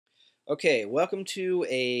Okay, welcome to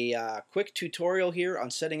a quick tutorial here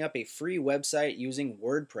on setting up a free website using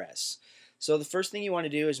WordPress. So the first thing you want to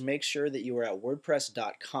do is make sure that you are at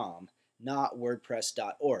wordpress.com, not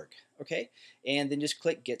wordpress.org. Okay, and then just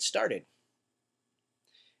click Get Started.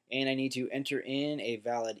 And I need to enter in a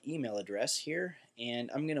valid email address here,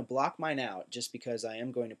 and I'm going to block mine out just because I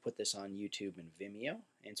am going to put this on YouTube and Vimeo,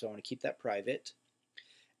 and so I want to keep that private.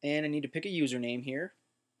 And I need to pick a username here,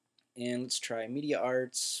 and let's try Media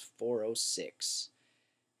Arts 406.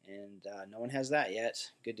 And no one has that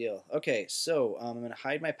yet. Good deal. Okay, so I'm going to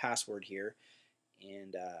hide my password here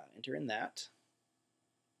and enter in that.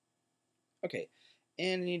 Okay,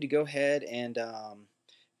 and I need to go ahead and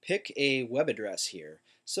pick a web address here.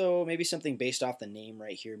 So maybe something based off the name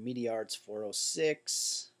right here,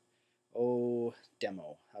 MediaArts406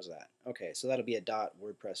 demo. How's that? Okay, so that'll be at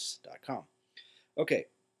 .wordpress.com. Okay,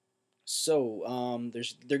 so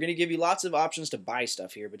they're going to give you lots of options to buy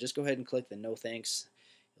stuff here, but just go ahead and click the no thanks.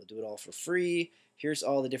 You'll do it all for free. Here's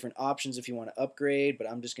all the different options if you want to upgrade, but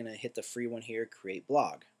I'm just going to hit the free one here, create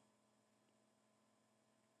blog.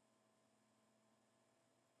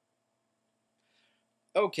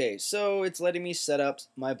 Okay, so it's letting me set up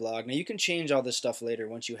my blog. Now you can change all this stuff later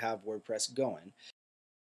once you have WordPress going.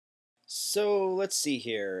 So let's see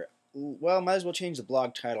here. Well, might as well change the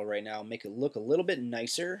blog title right now, make it look a little bit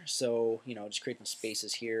nicer. So, just create some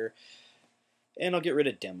spaces here. And I'll get rid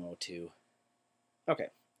of demo too. Okay,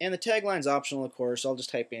 and the tagline's optional, of course. I'll just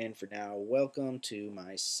type in for now, welcome to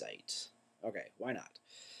my site. Okay, why not?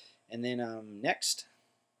 And then next.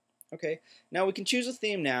 Okay, now we can choose a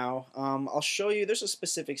theme now. I'll show you, there's a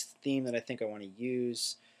specific theme that I think I want to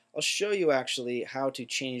use. I'll show you actually how to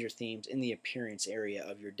change your themes in the appearance area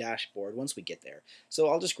of your dashboard once we get there. So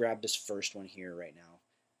I'll just grab this first one here right now.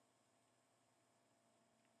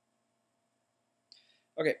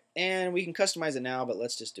 Okay, and we can customize it now, but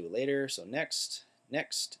let's just do it later. So next,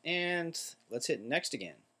 next, and let's hit next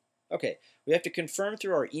again. Okay, we have to confirm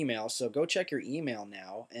through our email, so go check your email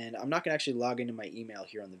now. And I'm not going to actually log into my email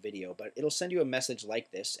here on the video, but it'll send you a message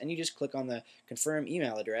like this, and you just click on the confirm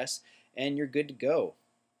email address, and you're good to go.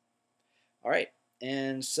 All right,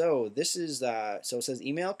 and so this is, so it says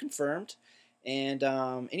email confirmed. And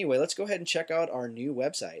anyway, let's go ahead and check out our new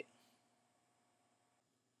website.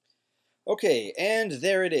 Okay, and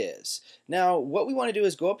there it is. Now, what we want to do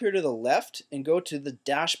is go up here to the left and go to the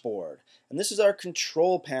dashboard. And this is our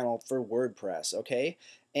control panel for WordPress, okay?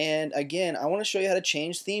 And again, I want to show you how to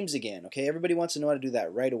change themes again, okay? Everybody wants to know how to do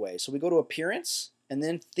that right away. So we go to Appearance and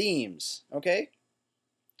then Themes, okay?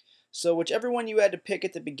 So whichever one you had to pick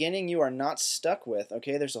at the beginning, you are not stuck with,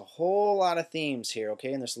 okay? There's a whole lot of themes here,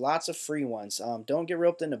 okay? And there's lots of free ones. Don't get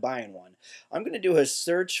roped into buying one. I'm going to do a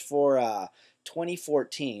search for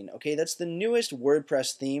 2014, okay? That's the newest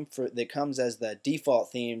WordPress theme that comes as the default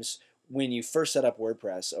themes when you first set up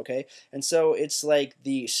WordPress, okay? And so it's like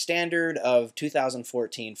the standard of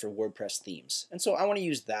 2014 for WordPress themes. And so I want to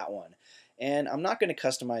use that one. And I'm not going to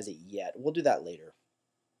customize it yet. We'll do that later.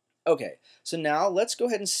 Okay, so now let's go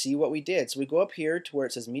ahead and see what we did. So we go up here to where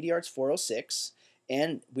it says Media Arts 406,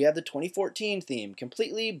 and we have the 2014 theme,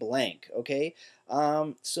 completely blank, okay?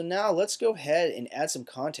 So now let's go ahead and add some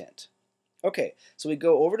content. Okay, so we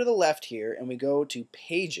go over to the left here, and we go to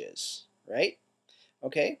Pages, right?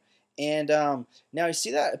 Okay, and now you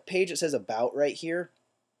see that page that says About right here?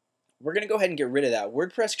 We're going to go ahead and get rid of that.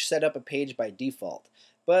 WordPress set up a page by default.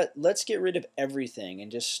 But let's get rid of everything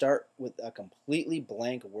and just start with a completely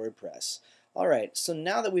blank WordPress. Alright, so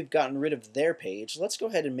now that we've gotten rid of their page, let's go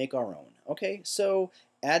ahead and make our own. Okay, so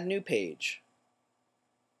add new page.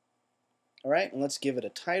 Alright, and let's give it a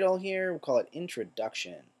title here. We'll call it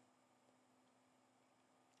Introduction.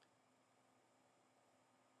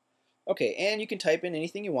 Okay, and you can type in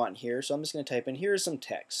anything you want here, so I'm just going to type in, here's some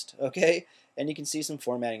text, okay? And you can see some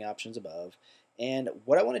formatting options above. And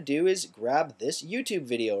what I want to do is grab this YouTube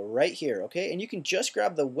video right here, okay? And you can just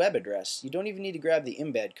grab the web address. You don't even need to grab the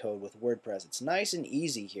embed code with WordPress. It's nice and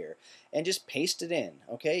easy here. And just paste it in,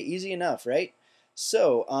 okay? Easy enough, right?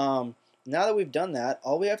 So, now that we've done that,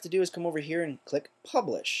 all we have to do is come over here and click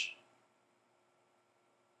Publish.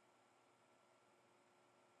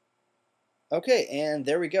 Okay, and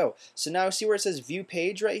there we go. So now see where it says View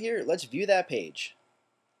Page right here? Let's view that page.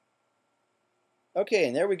 Okay,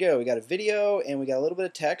 and there we go. We got a video, and we got a little bit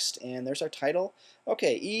of text, and there's our title.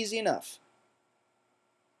 Okay, easy enough.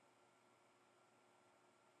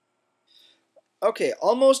 Okay,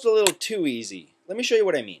 almost a little too easy. Let me show you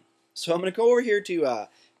what I mean. So I'm going to go over here to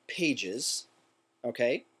Pages,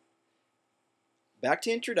 okay? Back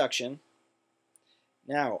to Introduction.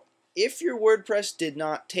 Now, if your WordPress did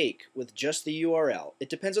not take with just the URL, it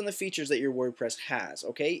depends on the features that your WordPress has,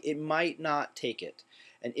 okay? It might not take it.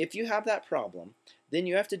 And if you have that problem, then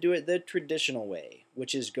you have to do it the traditional way,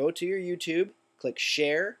 which is go to your YouTube, click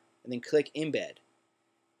share, and then click embed.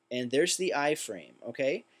 And there's the iframe,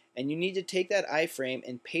 okay? And you need to take that iframe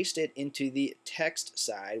and paste it into the text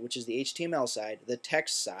side, which is the HTML side, the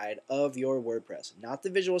text side of your WordPress. Not the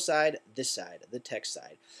visual side, this side, the text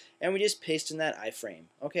side. And we just paste in that iframe,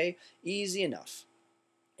 okay? Easy enough.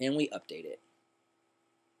 And we update it.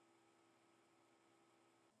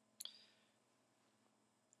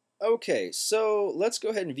 Okay, so let's go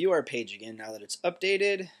ahead and view our page again now that it's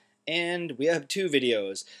updated. And we have two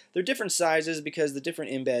videos. They're different sizes because the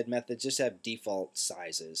different embed methods just have default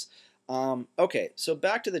sizes. Okay, so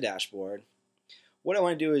back to the dashboard. What I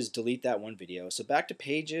want to do is delete that one video. So back to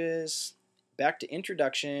pages, back to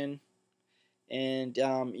introduction, and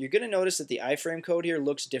you're going to notice that the iframe code here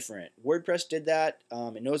looks different. WordPress did that.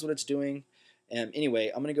 It knows what it's doing.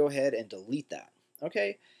 Anyway, I'm going to go ahead and delete that.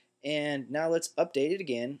 Okay, and now let's update it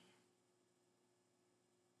again.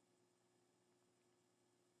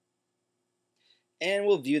 And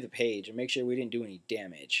we'll view the page and make sure we didn't do any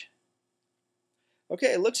damage.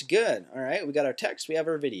 Okay, it looks good. All right, we got our text, we have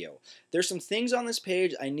our video. There's some things on this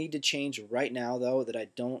page I need to change right now, though, that I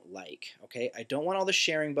don't like. Okay, I don't want all the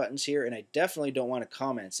sharing buttons here, and I definitely don't want a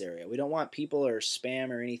comments area. We don't want people or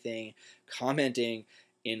spam or anything commenting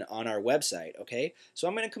on our website. Okay, so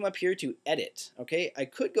I'm going to come up here to edit. Okay, I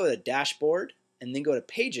could go to dashboard and then go to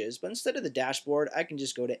pages, but instead of the dashboard, I can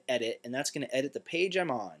just go to edit, and that's going to edit the page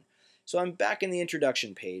I'm on. So I'm back in the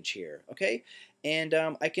introduction page here, okay? And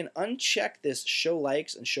I can uncheck this show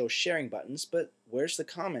likes and show sharing buttons, but where's the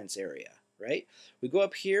comments area, right? We go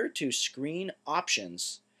up here to screen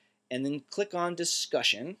options and then click on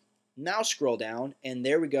discussion. Now scroll down and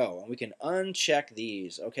there we go. And we can uncheck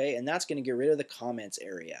these, okay? And that's going to get rid of the comments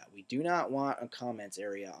area. We do not want a comments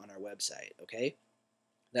area on our website, okay?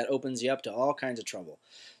 That opens you up to all kinds of trouble.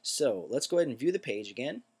 So let's go ahead and view the page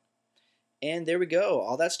again. And there we go.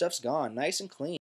 All that stuff's gone. Nice and clean.